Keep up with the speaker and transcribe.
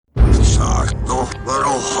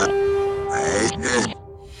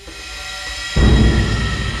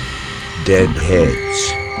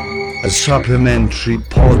Deadheads, a supplementary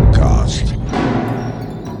podcast.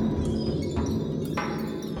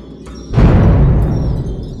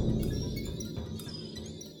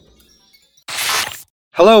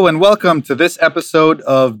 Hello and welcome to this episode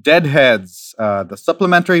of Deadheads, the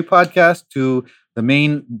supplementary podcast to the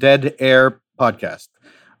main Dead Air podcast.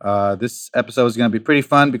 This episode is going to be pretty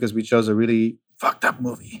fun because we chose a really fucked up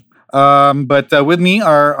movie. But with me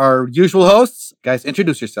are our usual hosts. Guys,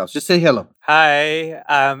 introduce yourselves. Just say hello. Hi,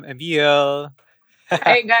 I'm Emil.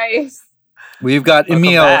 Hey guys. We've got Welcome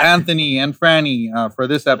Emil, back. Anthony, and Franny for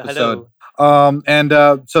this episode.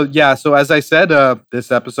 Hello. So as I said,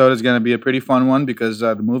 this episode is going to be a pretty fun one because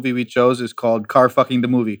the movie we chose is called Car Fucking the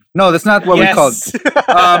Movie. No, that's not what we called.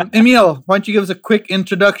 Emil, why don't you give us a quick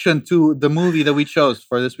introduction to the movie that we chose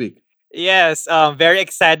for this week? Yes, very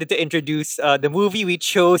excited to introduce the movie we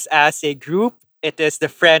chose as a group. It is the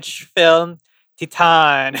French film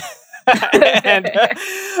Titan. And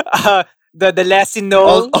the less you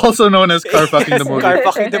know, Also known as Car Fucking the Movie. Car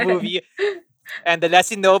Fucking the Movie. And the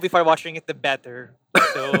less you know before watching it, the better.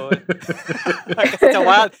 So it's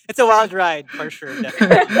a wild ride for sure.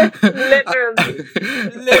 Definitely. Literally.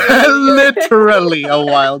 Literally a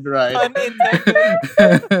wild ride.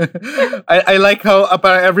 Unintended. I like how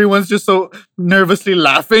everyone's just so nervously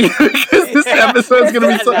laughing because this episode's gonna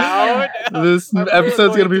be so. Loud. This Are people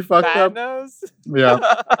episode's gonna be going fucked up. bananas? Yeah.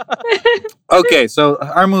 Okay, so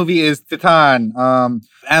our movie is Titan.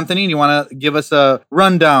 Anthony, do you want to give us a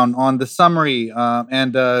rundown on the summary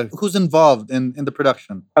and who's involved in the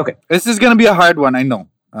production? Okay. This is going to be a hard one, I know.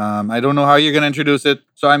 I don't know how you're going to introduce it,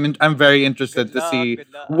 so I'm very interested to see Good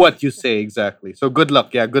luck. what you say exactly. So good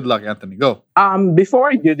luck. Yeah, good luck, Anthony. Go. Before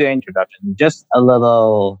I do the introduction, just a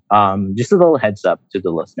little heads up to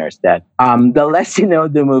the listeners that the less you know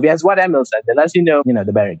the movie, as what Emil said, the less you know,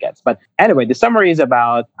 the better it gets. But anyway, the summary is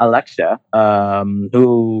about Alexia,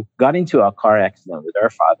 who got into a car accident with her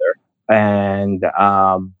father, and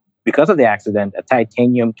because of the accident, a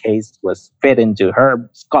titanium case was fit into her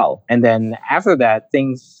skull. And then after that,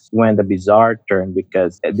 things went a bizarre turn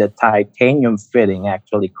because the titanium fitting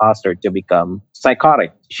actually caused her to become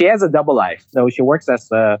psychotic. She has a double life. So she works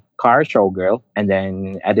as a car showgirl. And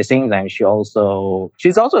then at the same time, she's also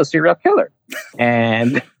a serial killer.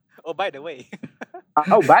 And Oh, by the way.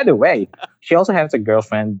 by the way, she also has a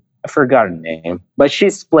girlfriend. I forgot her name, but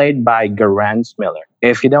she's played by Garance Miller.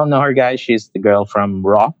 If you don't know her, guys, she's the girl from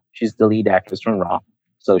Raw. She's the lead actress from Raw.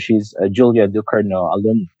 So she's a Julia Ducournau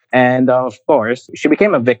alumni. And of course, she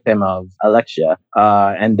became a victim of Alexia.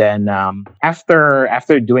 And then after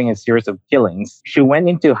doing a series of killings, she went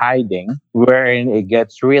into hiding, wherein it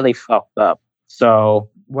gets really fucked up. So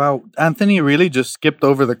Wow, Anthony really just skipped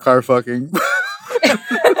over the car fucking. Yeah.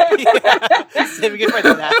 Saving it for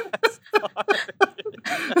the last part.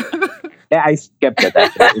 yeah, I skipped it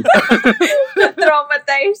actually.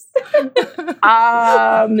 Traumatized.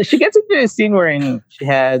 She gets into a scene wherein she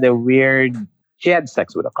had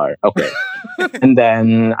sex with a car. Okay. And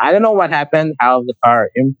then I don't know what happened, how the car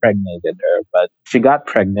impregnated her, but she got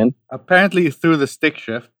pregnant. Apparently through the stick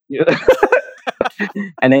shift.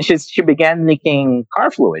 And then she began leaking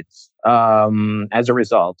car fluids as a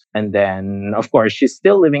result. And then, of course, she's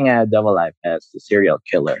still living a double life as a serial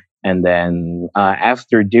killer. And then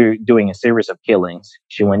after doing a series of killings,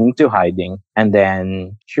 she went into hiding. And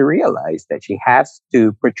then she realized that she has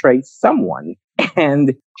to portray someone.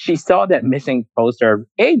 And she saw that missing poster of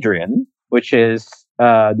Adrian, which is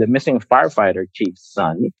the missing firefighter chief's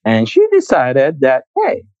son. And she decided that,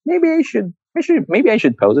 hey, maybe I should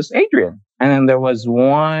pose as Adrian. And then there was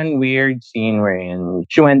one weird scene wherein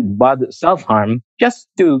she went self-harm just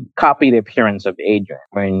to copy the appearance of Adrian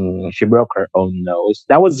when she broke her own nose.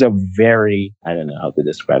 That was a very, I don't know how to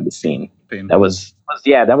describe the scene. Painful. That was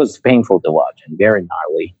painful to watch and very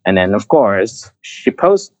gnarly. And then, of course, she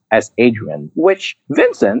posed as Adrian, which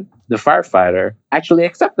Vincent, the firefighter, actually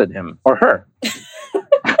accepted him or her.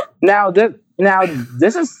 Now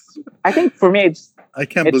this is, I think for me, I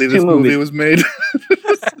can't It's believe two this movie movies. was made.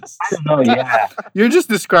 I don't know, yeah. You're just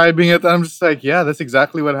describing it. I'm just like, yeah, that's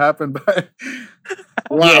exactly what happened. But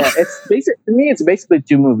wow. Yeah, it's basically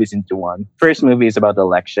two movies into one. First movie is about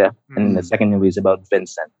Alexia, and the second movie is about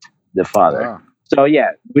Vincent, the father. Wow. So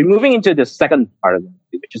yeah, we're moving into the second part of the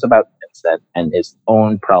movie, which is about Vincent and his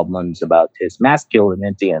own problems about his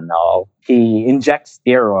masculinity and all. He injects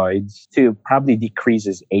steroids to probably decrease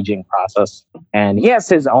his aging process, and he has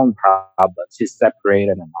his own problems. He's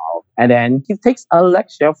separated and all. And then he takes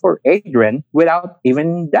Alexia for Adrian without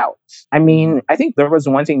even doubt. I mean, I think there was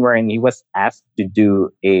one thing wherein he was asked to do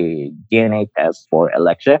a DNA test for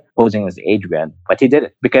Alexia, posing as Adrian, but he did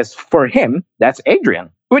it because for him, that's Adrian.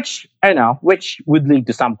 Which I know, which would lead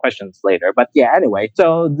to some questions later. But yeah, anyway.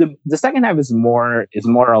 So the second half is more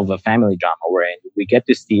of a family drama wherein we get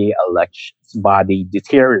to see Alexia's body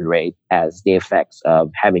deteriorate as the effects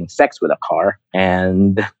of having sex with a car.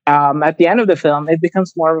 And at the end of the film, it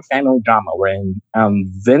becomes more of a family drama wherein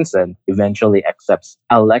Vincent eventually accepts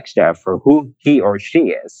Alexia for who he or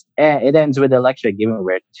she is. And it ends with Alexia giving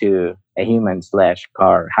birth to a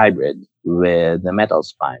human/car hybrid with a metal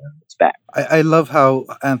spine on its back. I love how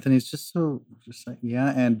Anthony's just like,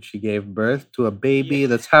 yeah, and she gave birth to a baby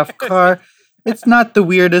that's half car. It's not the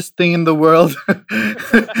weirdest thing in the world.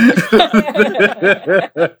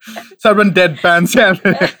 Someone deadpans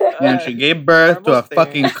and she gave birth to a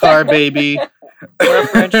fucking car baby. For a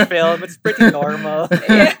French film, it's pretty normal.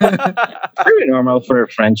 Pretty normal for a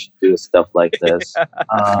French to do stuff like this.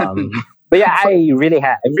 But yeah, I really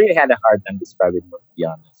had a hard time describing it, to be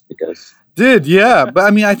honest, because But I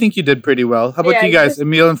mean, I think you did pretty well. How about Yeah, you guys, just-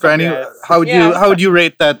 Emil and Franny? Yes. How would you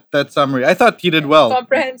rate that summary? I thought you did well.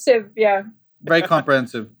 Comprehensive, yeah. Very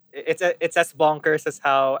comprehensive. It's as bonkers as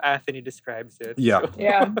how Anthony describes it. Yeah. So,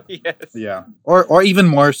 Yeah. yes. Yeah, or even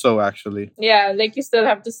more so actually. Yeah, like you still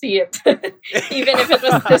have to see it. Even if it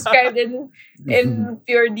was described in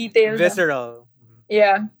pure detail. Visceral.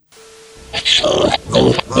 Yeah.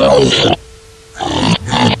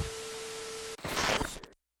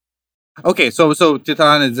 Okay, so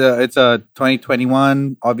Titan is it's a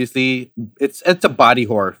 2021. Obviously, it's a body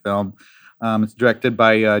horror film. It's directed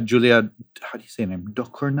by Julia. How do you say her name?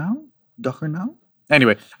 Ducournau. Ducournau.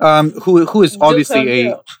 Anyway, who is obviously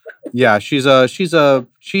a yeah. She's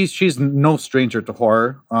no stranger to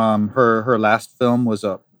horror. Her last film was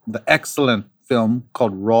the excellent film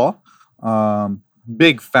called Raw.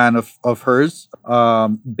 Big fan of hers.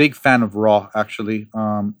 Big fan of Raw actually.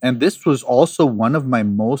 And this was also one of my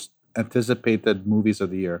most anticipated movies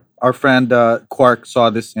of the year. Our friend Quark saw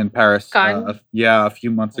this in Paris. Cannes? A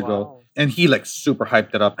few months ago. Wow. And he like super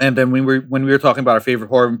hyped it up. And then when we were talking about our favorite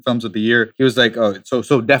horror films of the year, he was like, "Oh,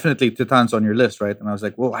 so definitely Titan's on your list, right?" And I was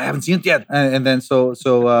like, "Well, I haven't seen it yet." And then so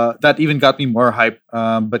that even got me more hype.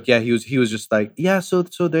 But yeah, he was just like, "Yeah, so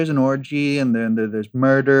there's an orgy, and then there's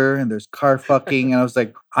murder, and there's car fucking," and I was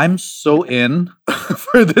like, "I'm so in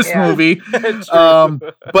for this Yeah. movie." True.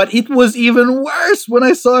 But it was even worse when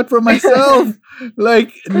I saw it for myself.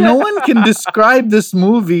 Like, no one can describe this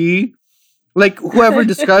movie. Like, whoever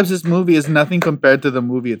describes this movie is nothing compared to the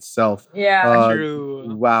movie itself. Yeah.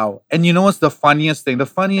 True. Wow. And you know what's the funniest thing? The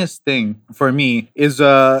funniest thing for me is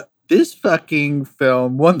this fucking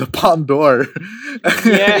film won the Palme d'Or.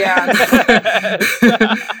 Yeah.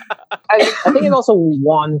 I think it also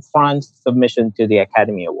won France's submission to the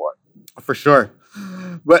Academy Award. For sure.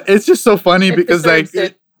 But it's just so funny It because like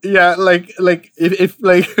deserves it. yeah, like if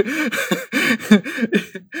like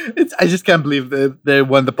it's I just can't believe that they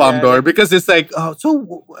won the Palme Yeah, d'Or like- because it's like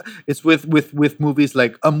it's with movies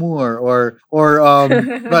like Amour or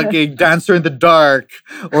like a Dancer in the Dark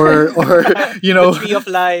or you know Tree of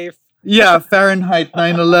Life. yeah, Fahrenheit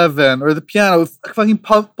 9/11 or The Piano, fucking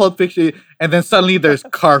Pulp Fiction, and then suddenly there's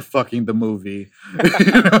car fucking the movie,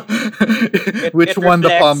 you know? Which It won the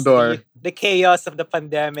reflects Palme d'Or. The chaos of the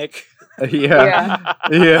pandemic. Yeah,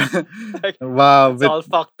 yeah. Like, Wow, it's but all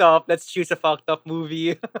fucked up. Let's choose a fucked up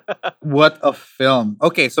movie. what a film.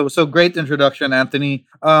 Okay, so great introduction, Anthony.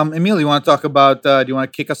 Emil, you want to talk about? Do you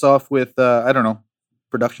want to kick us off with? I don't know,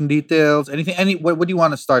 production details. Anything? What do you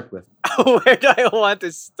want to start with? Where do I want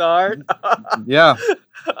to start? Yeah.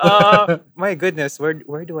 My goodness, where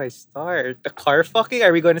do I start? The car fucking?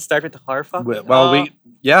 Are we going to start with the car fucking? Well,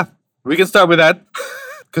 we can start with that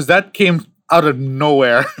because that came out of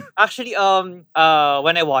nowhere. Actually, when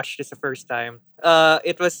I watched this the first time,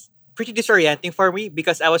 it was pretty disorienting for me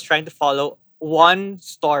because I was trying to follow one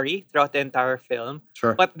story throughout the entire film.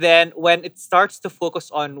 Sure. But then when it starts to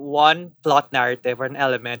focus on one plot narrative or an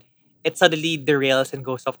element, it suddenly derails and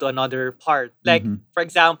goes off to another part. Like, Mhm. for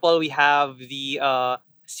example, we have the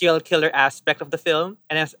serial killer aspect of the film,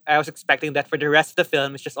 and I was expecting that for the rest of the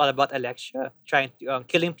film, it's just all about Alexia trying to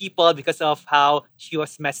killing people because of how she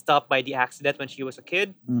was messed up by the accident when she was a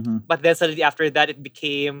kid. Mhm. But then suddenly after that, it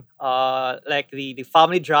became like the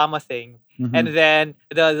family drama thing. Mhm. And then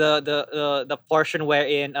the portion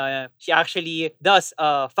wherein she actually does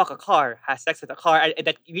fuck a car, has sex with a car, and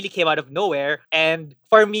that really came out of nowhere. And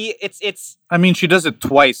for me, it's I mean, she does it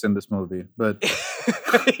twice in this movie, but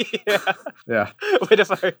yeah, yeah. with a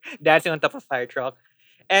fire, dancing on top of a fire truck.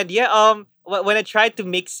 And yeah, when I tried to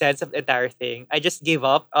make sense of the entire thing, I just gave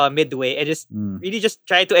up midway and just Mm. really just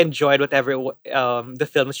tried to enjoy whatever the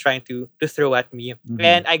film was trying to throw at me. Mhm.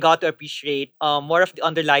 And I got to appreciate more of the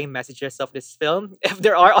underlying messages of this film. If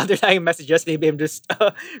there are underlying messages, maybe I'm just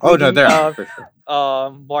Oh no, reading there are for sure.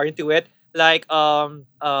 more into it. Like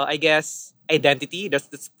I guess identity,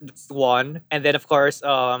 that's one. And then of course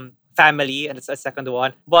family, and it's a second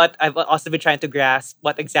one. But I've also been trying to grasp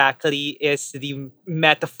what exactly is the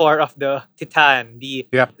metaphor of the Titan,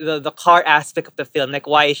 Yeah. the car aspect of the film. Like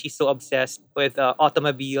why is she so obsessed with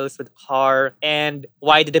automobiles, with car, and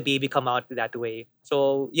why did the baby come out that way?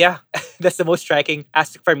 So yeah, that's the most striking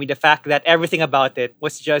aspect for me. The fact that everything about it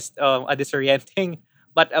was just a disorienting,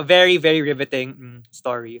 but a very very riveting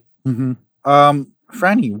story. Hmm.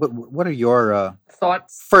 Franny, what are your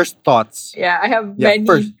Thoughts? first thoughts? Yeah, I have Yeah, many.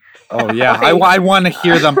 first. Oh yeah, Okay. I want to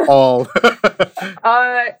hear them all.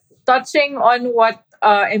 Touching on what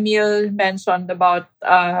Emil mentioned about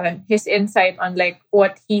his insight on like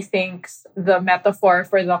what he thinks the metaphor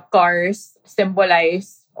for the cars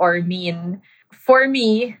symbolize or mean. For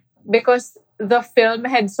me, because the film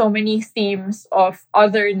had so many themes of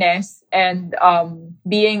otherness and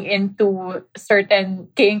being into certain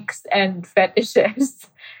kinks and fetishes,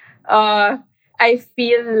 I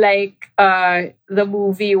feel like the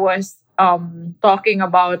movie was talking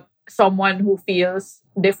about someone who feels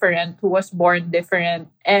different, who was born different,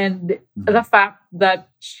 and the fact that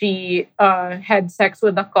she had sex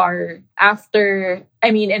with a car after,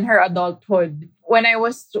 I mean, in her adulthood. When I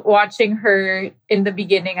was watching her in the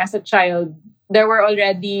beginning as a child, there were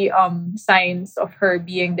already signs of her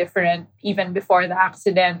being different even before the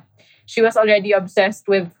accident. She was already obsessed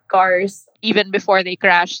with cars. Even before they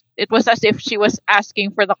crashed, it was as if she was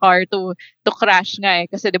asking for the car to crash nga eh.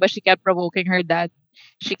 Kasi diba she kept provoking her dad.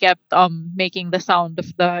 She kept making the sound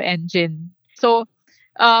of the engine. So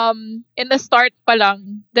in the start pa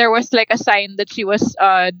lang, there was like a sign that she was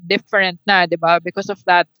different na, diba? Because of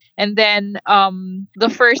that. And then the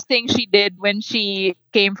first thing she did when she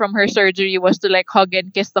came from her surgery was to like hug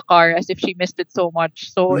and kiss the car as if she missed it so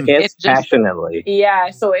much. So Mm. Kiss it just passionately.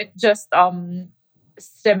 Yeah, so it just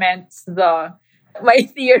cements my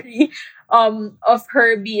theory of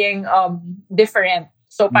her being different.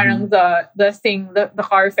 So parang the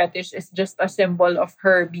car fetish is just a symbol of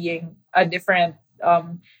her being a different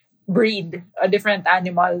breed, a different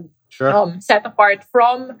animal, Sure. set apart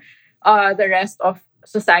from the rest of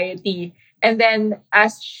society. And then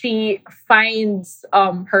as she finds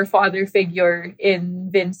her father figure in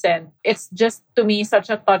Vincent, it's just to me such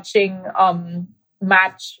a touching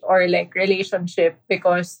match or like relationship,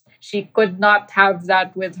 because she could not have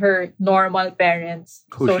that with her normal parents.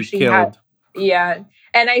 Who so she had, killed. yeah.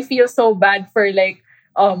 And I feel so bad for like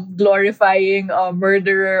glorifying a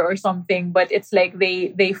murderer or something, but it's like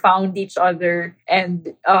they found each other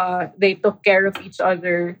and they took care of each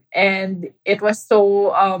other, and it was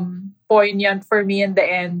so poignant for me in the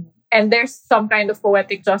end. And there's some kind of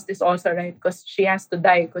poetic justice also, right? Because she has to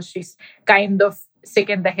die because she's kind of sick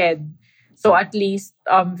in the head. So at least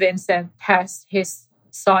Vincent has his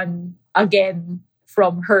son again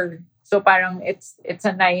from her. So parang it's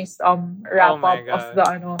a nice wrap my up of God. the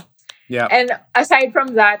ano. Yeah. And aside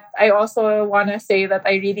from that, I also want to say that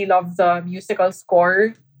I really love the musical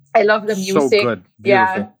score. I love the So music. good. Yeah.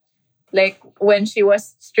 Beautiful. Like when she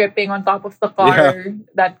was stripping on top of the car,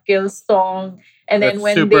 that Kills song. And then That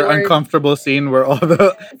when super they were uncomfortable scene where all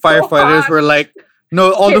the firefighters hot. were like,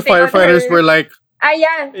 no, all the Kissing on firefighters her. were like,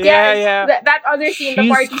 Yeah. That other scene, the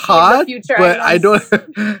she's party scene of hot, the future but I islands.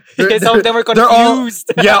 don't. Some of them were they're all-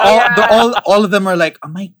 confused. Yeah, Yeah. all of them are like,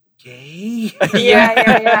 am I gay? Yeah.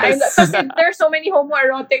 Yes. Kasi there's so many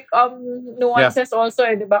homoerotic nuances also,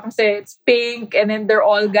 eh, diba? Kasi it's pink and then they're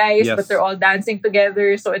all guys, Yes. but they're all dancing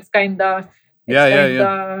together. So it's kinda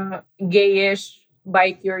gayish,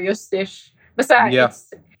 bi-curious-ish. Basta Yeah.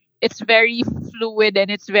 it's very fluid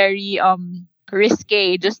and it's very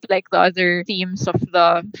risque, just like the other themes of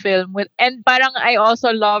the film. And parang I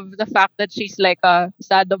also love the fact that she's like a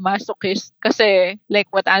sadomasochist, kasi like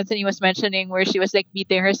what Anthony was mentioning, where she was like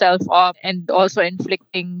beating herself up and also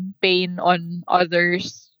inflicting pain on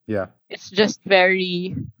others. Yeah. It's just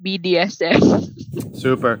very BDSM.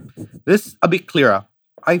 Super. This a bit clearer.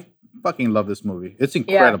 I fucking love this movie. It's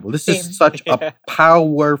incredible. This same. is such Yeah. a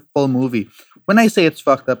powerful movie. When I say it's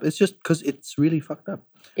fucked up, it's just because it's really fucked up.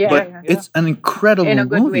 Yeah, But yeah. it's an incredible In a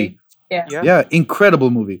good movie. way. Yeah. Yeah. Yeah, incredible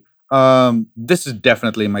movie. This is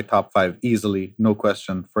definitely in my top 5, easily, no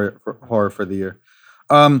question, for horror for the year.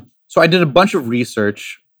 So I did a bunch of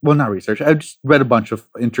research well, not research. I just read a bunch of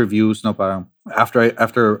interviews, no, parang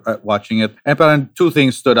after watching it, and parang two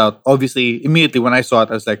things stood out. Obviously, immediately when I saw it,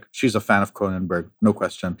 I was like, she's a fan of Cronenberg, no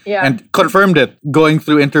question. Yeah. And confirmed it going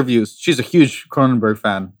through interviews. She's a huge Cronenberg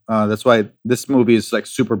fan. That's why this movie is like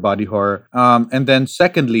super body horror. And then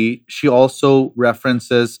secondly, she also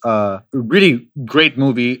references a really great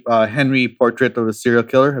movie, Henry, Portrait of a Serial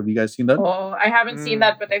Killer. Have you guys seen that? Oh, I haven't seen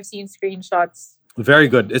that, but I've seen screenshots. Very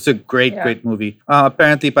good. It's a great, Yeah. great movie.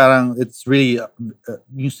 Apparently, parang it's really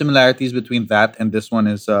new similarities between that and this one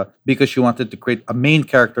is because she wanted to create a main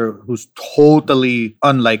character who's totally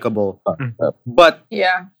unlikable, but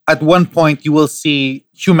Yeah. at one point you will see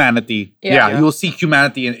humanity. Yeah. You will see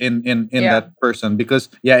humanity in Yeah. that person because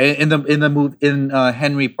in the movie in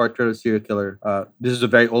Henry, Portrait of a Serial Killer. This is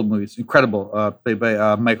a very old movie. It's incredible. Played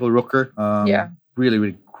by Michael Rooker. Yeah. Really,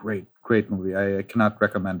 really great movie. I cannot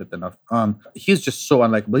recommend it enough. He's just so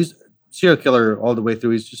unlikable. He's a serial killer all the way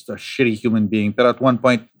through. He's just a shitty human being. But at one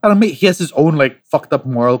point, parang he has his own like fucked up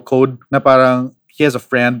moral code. Na parang he has a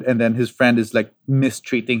friend, and then his friend is like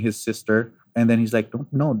mistreating his sister. And then he's like,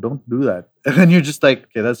 don't do that. And then you're just like,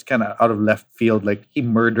 okay, that's kind of out of left field. Like he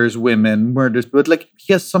murders women, but like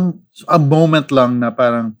he has a moment lang na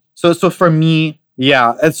parang. So for me,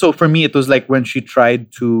 yeah. And so for me, it was like when she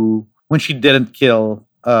didn't kill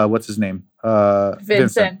what's his name?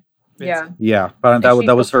 Vincent. Yeah. Yeah, parang Like she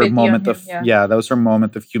that was took her pity on moment him, of yeah. that was her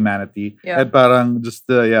moment of humanity. Yeah. And parang just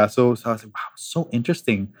yeah. So I was like, wow, so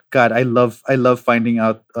interesting. God, I love finding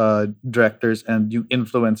out directors and yung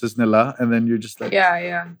influences nila, and then you're just like,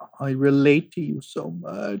 Yeah. I relate to you so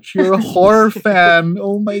much. You're a horror fan.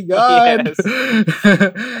 Oh my god.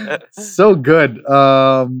 So good.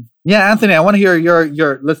 Yeah, Anthony, I want to hear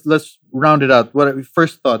your let's round it out. What are your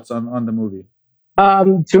first thoughts on the movie?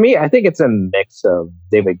 To me, I think it's a mix of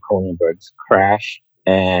David Cronenberg's Crash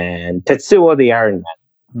and Tetsuo the Iron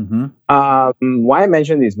Man. Mm-hmm. Why I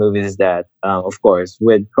mention these movies is that, of course,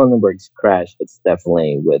 with Cronenberg's Crash, it's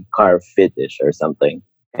definitely with car fetish or something,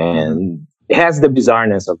 and it has the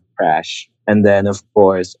bizarreness of Crash. And then, of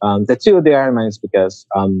course, Tetsuo the Iron Man is because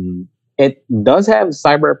it does have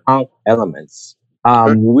cyberpunk elements.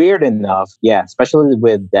 Weird enough, yeah, especially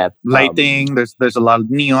with that Lighting, there's a lot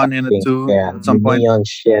of neon in it too. Yeah, At some the point, neon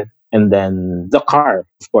shit, and then the car,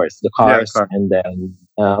 of course, the cars, car. and then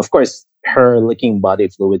of course her licking body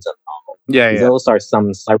fluids and all. yeah. Those are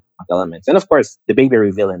some cyberpunk elements, and of course the baby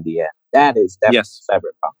reveal in the end. That is definitely Yes.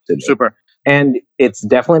 cyberpunk to me. Super. And it's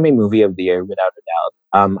definitely my movie of the year without a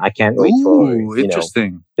doubt. I can't wait for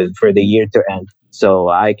Interesting. for the year to end. So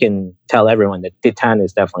I can tell everyone that Titan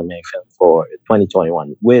is definitely my film for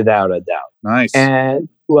 2021 without a doubt. Nice. And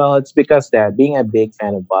well, it's because that being a big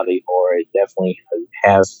fan of body horror, it definitely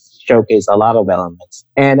has showcased a lot of elements.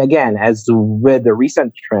 And again, as with the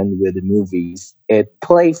recent trend with the movies, it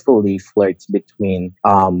playfully flirts between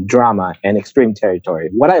drama and extreme territory.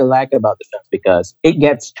 What I like about the film is because it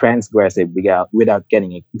gets transgressive without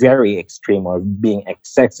getting very extreme or being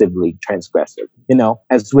excessively transgressive. You know,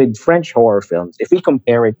 as with French horror films, if we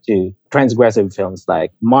compare it to transgressive films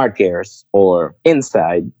like Martyrs or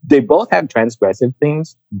Inside, they both have transgressive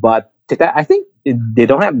things, but I think they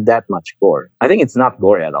don't have that much gore. I think it's not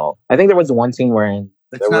gory at all. I think there was one scene wherein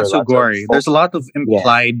It's there not were so lots of gory. There's a lot of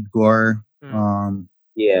implied gore. Mm.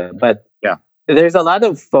 but Yeah. there's a lot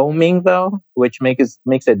of foaming though, which makes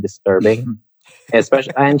it disturbing.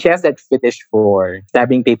 Especially, and she has that fetish for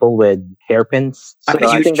stabbing people with hairpins. So Like a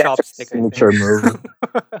I huge think that's a chopstick, I signature think.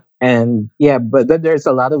 move. And yeah, but then there's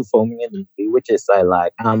a lot of foaming in the movie, which is I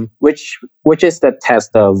like. Which is the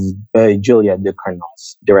test of Julia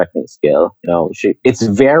Ducournau's directing skill. You know, it's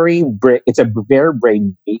a very brave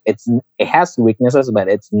movie. It has weaknesses, but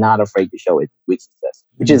it's not afraid to show its weaknesses,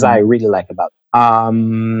 which is I really like about it.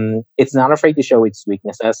 It's not afraid to show its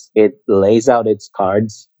weaknesses. It lays out its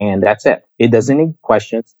cards, and that's it. It doesn't need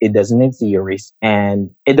questions. It doesn't need theories,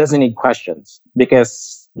 and it doesn't need questions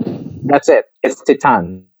because that's it. It's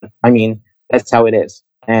Titan. I mean, that's how it is,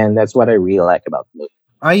 and that's what I really like about the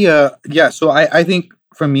movie. So I think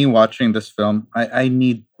for me watching this film, I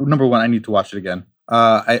need number one, I need to watch it again.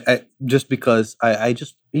 I just because I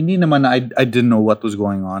just hindi naman I didn't know what was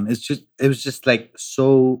going on. It was just like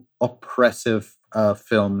so oppressive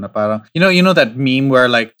film na parang you know that meme where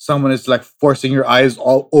like someone is like forcing your eyes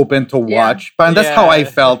all open to watch. But that's how I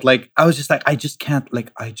felt. Like I was just like I just can't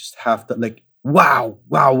like I just have to like wow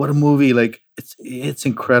what a movie, like it's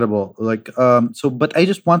incredible, like but I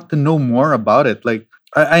just want to know more about it. Like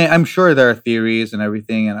I'm sure there are theories and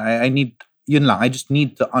everything, and I need yun lang. I just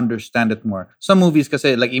need to understand it more. Some movies,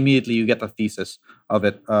 kasi like immediately you get a thesis of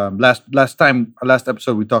it. Last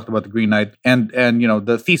episode we talked about The Green Knight, and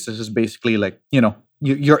the thesis is basically like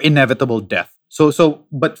your inevitable death.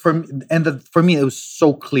 But for me, it was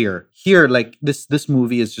so clear here. Like this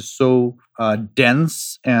movie is just so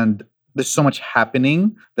dense, and there's so much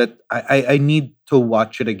happening that I need to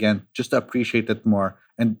watch it again just to appreciate it more.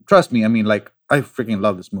 And trust me, I mean, like I freaking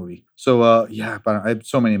love this movie. So yeah, but I have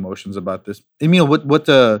so many emotions about this. Emil, what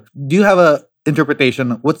do you have a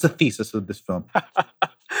interpretation? What's the thesis of this film?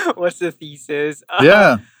 What's the thesis?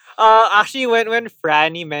 Yeah. Actually, when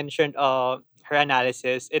Franny mentioned her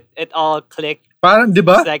analysis, it all clicked. Parang, di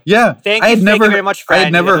ba? It's like, Yeah. Thank I had you never very much, I Franny.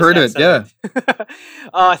 had never That was heard it. Yeah.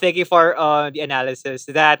 excellent. Thank you for the analysis.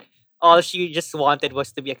 That all she just wanted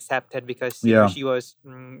was to be accepted because Yeah. she was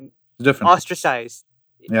Different. ostracized,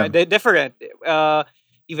 Yeah. different,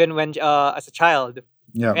 even when as a child,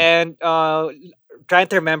 Yeah. and trying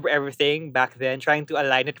to remember everything back then, trying to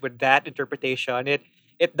align it with that interpretation.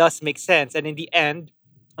 It does make sense, and in the end,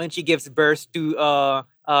 when she gives birth to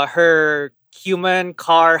her human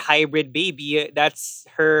car hybrid baby, that's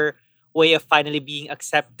her way of finally being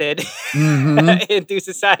accepted Mhm. into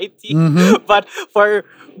society. Mhm. But for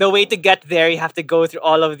the way to get there, you have to go through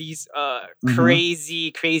all of these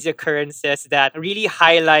Mhm. crazy occurrences that really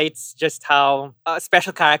highlights just how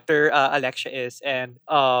special character Alexia is. And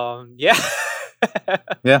yeah.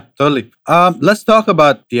 Yeah, totally. Let's talk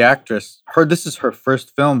about the actress. This is her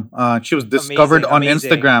first film. She was discovered on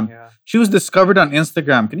Amazing. Instagram. Yeah. She was discovered on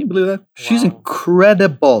Instagram. Can you believe that? She's Wow.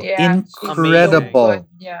 incredible. Yeah, she's Incredible. so good.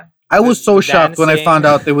 Yeah. I was so The shocked when I dancing. found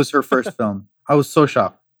out it was her first film. I was so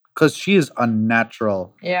shocked because she is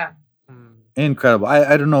unnatural. Yeah. Mm. Incredible.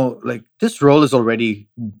 I don't know. Like this role is already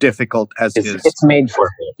difficult as It's, is. it's made for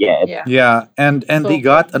her. Yeah. Yeah. Yeah, and So they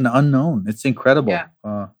got an unknown. It's incredible. Yeah.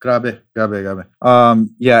 Grabe.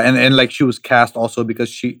 Yeah, and like she was cast also because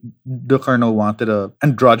the colonel wanted a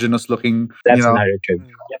androgynous looking. That's you know, another trip.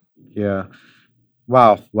 yeah.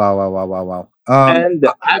 Wow. And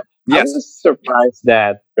I yes. was surprised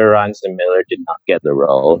that Veronica Miller did not get the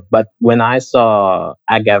role. But when I saw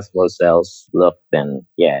Agatha Lozel's look, then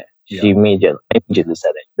she immediately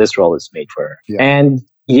said it. This role is made for her.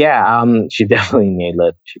 Yeah. And she definitely nailed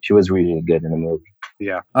it. She was really good in the movie.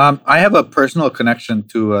 Yeah. I have a personal connection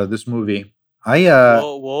to this movie.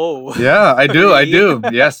 Whoa. Yeah, I do. I Really? do.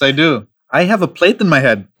 Yes, I do. I have a plate in my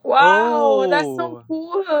head. Wow, that's so Oh.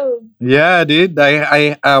 cool. Yeah, dude.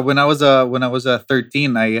 I when I was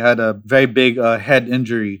 13, I had a very big head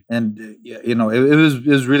injury, and it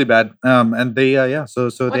was really bad. And they so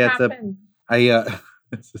What they had to. happened?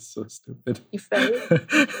 This is so stupid. You fell?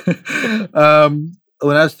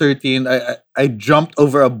 When I was 13, I jumped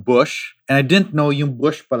over a bush, and I didn't know yung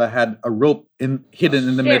bush, but I had a rope hidden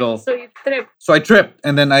in the Shit, middle. So you tripped. So I tripped,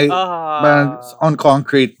 and then I Ah. on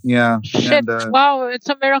concrete. Yeah, Shit! and, Wow, it's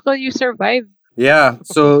a miracle you survived. yeah.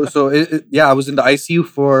 So I was in the ICU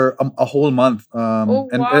for a whole month. Oh,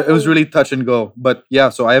 And it was wow. really touch and go. But yeah,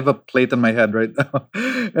 so I have a plate on my head right now,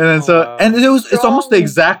 and then Oh, wow. and it's almost the Strong.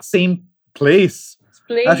 exact same place.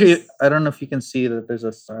 Place. Actually, I don't know if you can see that there's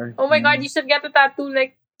a scar. Oh my god, you should get a tattoo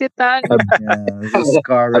like Titan. Yeah, there's a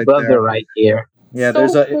scar right Above there. the right ear. Yeah, So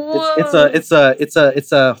there's a cool.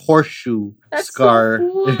 it's a horseshoe That's so scar.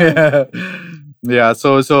 cool. Yeah. Yeah,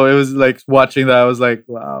 so it was like watching that I was like,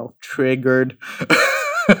 wow, triggered.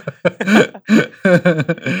 Do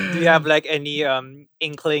you have like any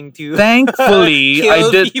inkling to Thankfully, I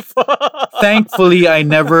kill did people? thankfully I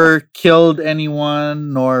never killed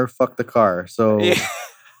anyone nor fucked the car. So Yeah.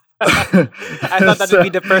 I thought that would be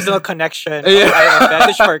the personal connection. Yeah. I have a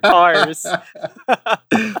fetish for cars.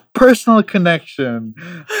 personal connection.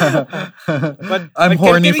 I'm but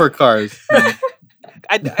horny can we- for cars.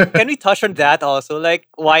 Can we touch on that also? Like,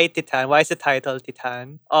 why Titan? Why is the title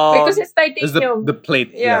Titan? because it's Is titanium. the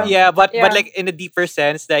plate? Yeah. yeah, but Yeah. like in a deeper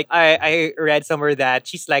sense, like I read somewhere that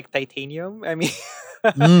she's like titanium. I mean,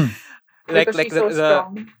 Mm, because like she's so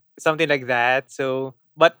strong. something like that. So,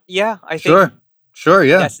 but yeah, I think sure,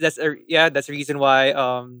 yeah. that's the reason why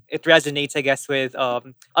it resonates, I guess, with a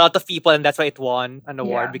lot of people, and that's why it won an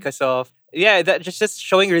award Yeah. because of that just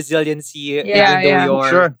showing resiliency, Yeah, even though yeah. you're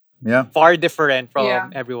Sure. Yeah. far different from Yeah.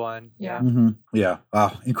 everyone. Yeah. Yeah.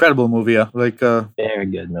 Wow. Incredible movie. Yeah. Like Very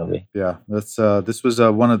good movie. yeah, that's this was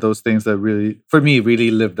one of those things that really for me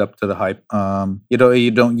really lived up to the hype. You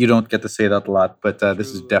don't get to say that a lot, but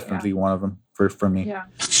this is True, definitely one of them for me. Yeah.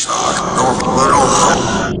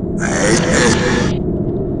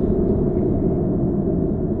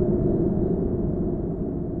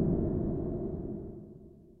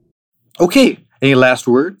 Okay. Any last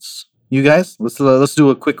words, you guys? Let's do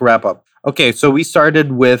a quick wrap up. Okay, so we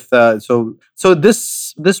started with so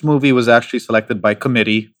this movie was actually selected by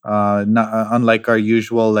committee. Unlike our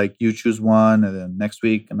usual, like you choose one and then next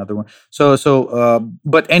week another one.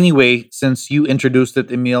 But anyway, since you introduced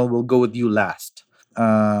it, Emil, we'll go with you last.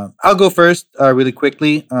 I'll go first, really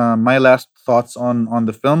quickly. My last thoughts on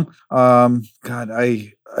the film. God,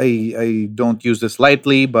 I don't use this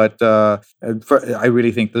lightly, but I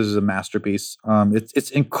really think this is a masterpiece. It's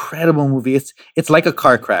incredible movie. It's like a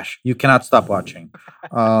car crash. You cannot stop watching.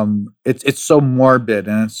 It's so morbid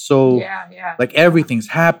and it's so Yeah. like everything's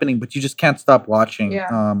happening, but you just can't stop watching.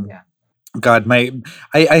 Yeah. God,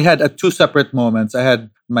 I had two separate moments. I had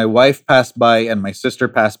my wife pass by and my sister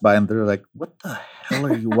pass by, and they're like, "What the hell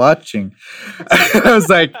are you watching?" I was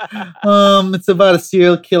like, it's about a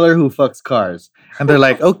serial killer who fucks cars." And they're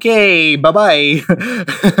like, "Okay, bye bye."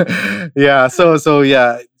 Yeah, so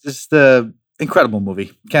yeah, just incredible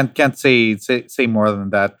movie. Can't say more than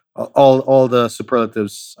that. All the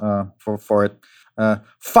superlatives for it.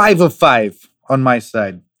 5 of 5 on my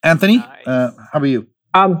side. Anthony, Nice. how about you?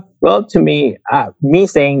 Well, to me, me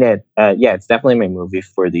saying that, yeah, it's definitely my movie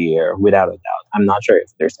for the year, without a doubt. I'm not sure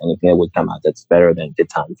if there's anything that would come out that's better than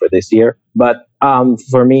Titan for this year. But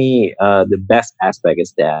for me, the best aspect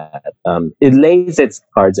is that it lays its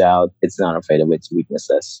cards out. It's not afraid of its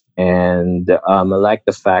weaknesses. And I like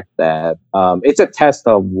the fact that it's a test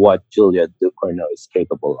of what Julia Ducournau is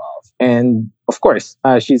capable of. And of course,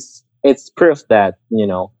 it's proof that,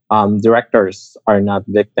 directors are not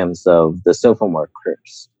victims of the sophomore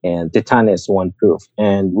curse. And Titan is one proof,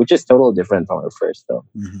 and which is totally different from her first film.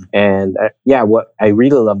 Mhm. And yeah, what I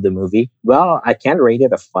really love the movie. Well, I can't rate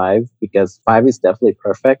it a 5 because 5 is definitely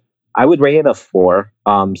perfect. I would rate it a 4,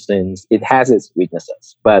 since it has its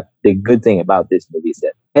weaknesses. But the good thing about this movie is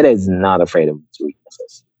that it is not afraid of its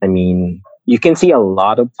weaknesses. I mean, you can see a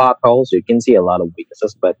lot of plot holes, you can see a lot of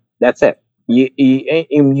weaknesses, but that's it.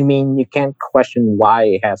 You mean you can't question why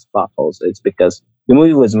it has plot holes? It's because the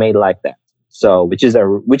movie was made like that. So, which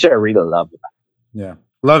I really love about Yeah,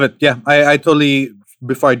 love it. Yeah, I totally.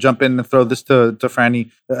 Before I jump in and throw this to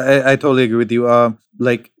Franny, I totally agree with you.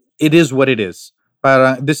 Like it is what it is.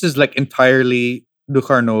 But this is like entirely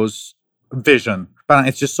Ducarno's vision. But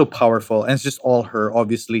it's just so powerful, and it's just all her.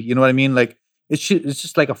 Obviously, you know what I mean. Like it's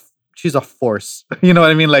just like she's a force. You know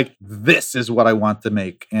what I mean? Like this is what I want to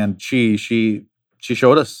make, and she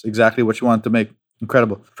showed us exactly what she wanted to make.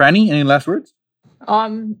 Incredible. Franny, any last words?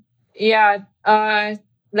 Yeah.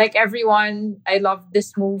 Like everyone, I love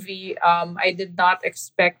this movie. I did not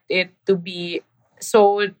expect it to be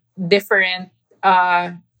so different.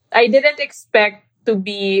 I didn't expect to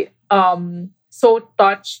be so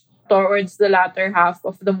touched towards the latter half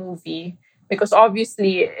of the movie, because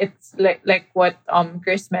obviously it's like what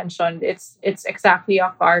Chris mentioned. It's exactly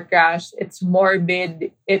a car crash. It's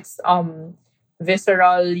morbid. It's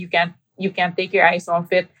visceral. You can't take your eyes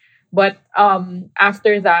off it. But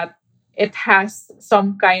after that, it has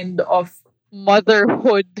some kind of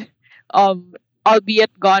Motherhood,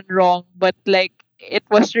 albeit gone wrong, but like it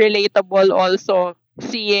was relatable also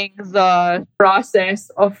seeing the process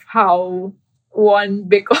of how one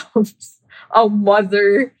becomes a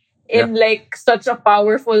mother in like such a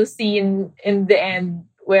powerful scene in the end,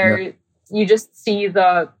 where you just see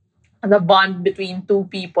the bond between two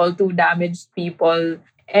damaged people,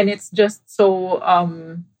 and it's just so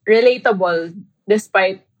relatable,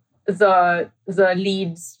 despite the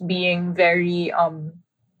leads being very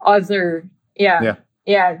other.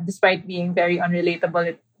 Despite being very unrelatable,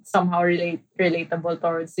 it somehow relatable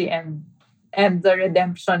towards the end, and the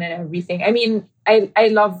redemption and everything. I mean, I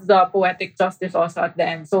love the poetic justice also at the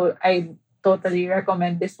end, so I totally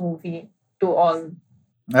recommend this movie to all.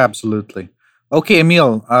 Absolutely. Okay,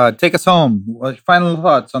 Emil, take us home. What final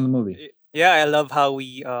thoughts on the movie? Yeah, I love how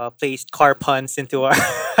we placed car puns into our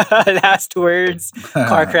last words.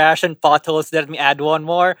 Car crash and potholes. Let me add one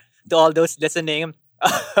more to all those listening.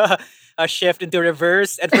 A shift into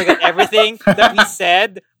reverse and forget everything that we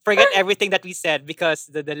said. Forget everything that we said, because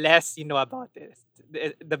the less you know about it,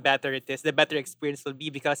 the better it is. The better experience will be,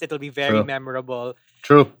 because it will be very True. memorable.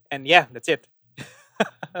 True. And yeah, that's it.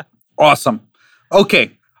 Awesome.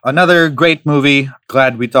 Okay, another great movie.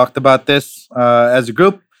 Glad we talked about this as a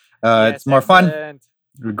group. Yes, It's more fun. excellent.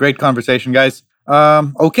 Great conversation, guys.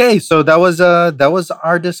 Okay, so that was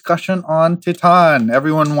our discussion on Titan.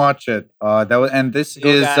 Everyone watch it. This Go,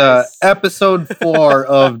 is guys. episode 4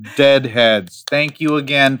 of Deadheads. Thank you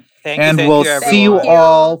again, Thank you, we'll everyone. see you Thank you.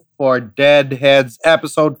 all for Deadheads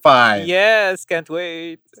episode 5. Yes, can't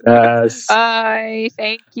wait. it. bye.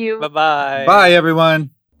 Thank you. Bye-bye. Bye,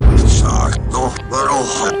 everyone. Sakto, pero,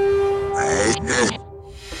 ay,